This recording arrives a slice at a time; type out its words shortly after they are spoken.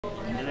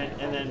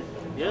then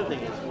the other thing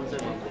is, once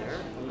I'm up there,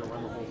 I'm gonna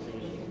run the whole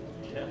scene.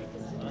 Yeah.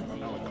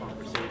 About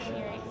conversation.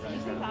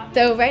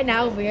 So right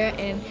now we're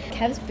in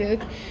Kev's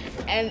booth,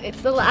 and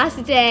it's the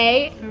last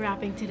day. We're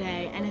wrapping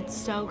today, and it's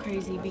so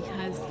crazy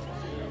because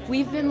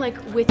we've been like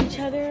with each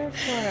other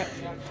for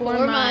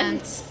 4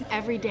 months,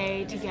 every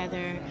day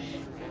together.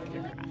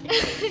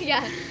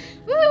 Yeah.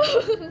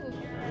 Woo!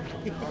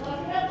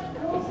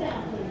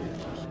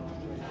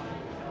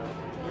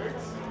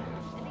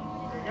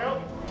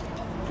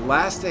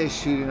 Last day of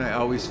shooting, I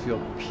always feel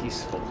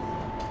peaceful.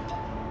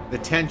 The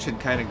tension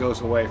kind of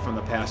goes away from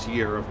the past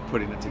year of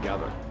putting it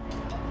together.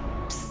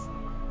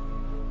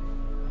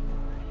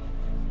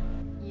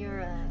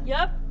 You're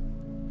Yep,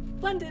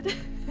 blended.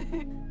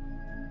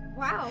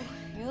 wow.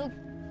 You look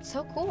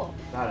so cool.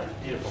 Got it.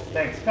 Beautiful.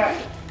 Thanks. Cut.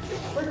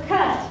 We're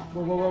cut.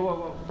 Whoa, whoa, whoa, whoa,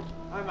 whoa.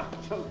 I'm not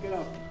choking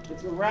up.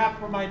 It's a wrap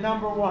for my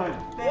 #1.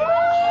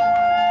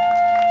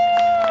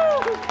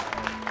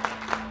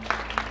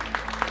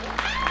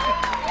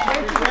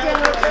 Thanks again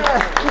up there.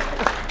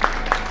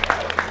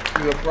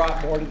 You have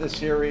brought more to the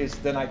series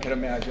than I could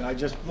imagine. I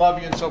just love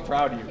you and so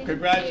proud of you.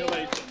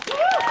 Congratulations.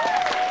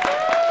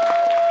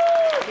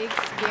 The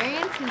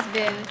experience has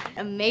been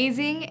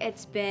amazing.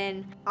 It's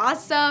been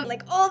awesome.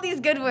 Like all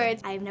these good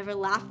words. I've never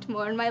laughed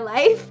more in my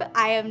life.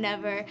 I have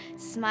never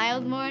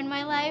smiled more in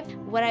my life.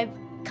 What I've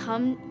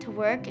come to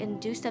work and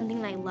do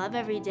something I love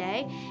every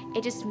day,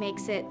 it just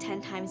makes it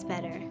 10 times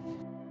better.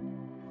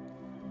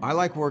 I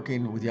like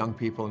working with young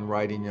people and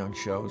writing young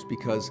shows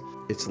because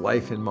it's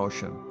life in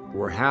motion.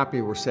 We're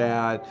happy, we're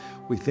sad,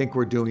 we think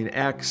we're doing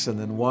X, and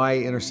then Y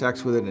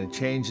intersects with it and it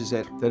changes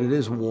it. That it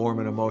is warm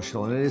and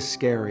emotional, and it is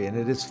scary, and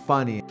it is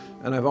funny.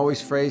 And I've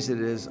always phrased it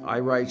as, I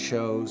write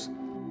shows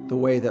the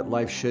way that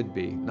life should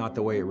be, not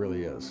the way it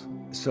really is.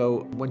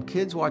 So when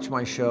kids watch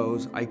my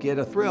shows, I get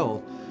a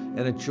thrill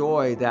and a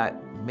joy that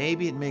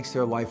maybe it makes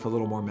their life a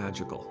little more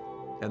magical.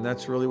 And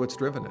that's really what's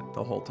driven it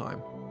the whole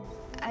time.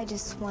 I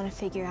just want to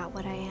figure out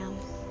what I am.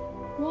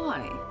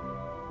 Why?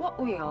 What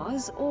we are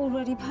is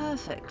already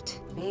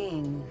perfect.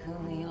 Being who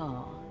we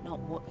are, not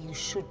what you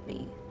should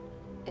be,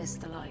 is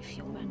the life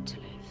you're meant to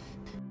live.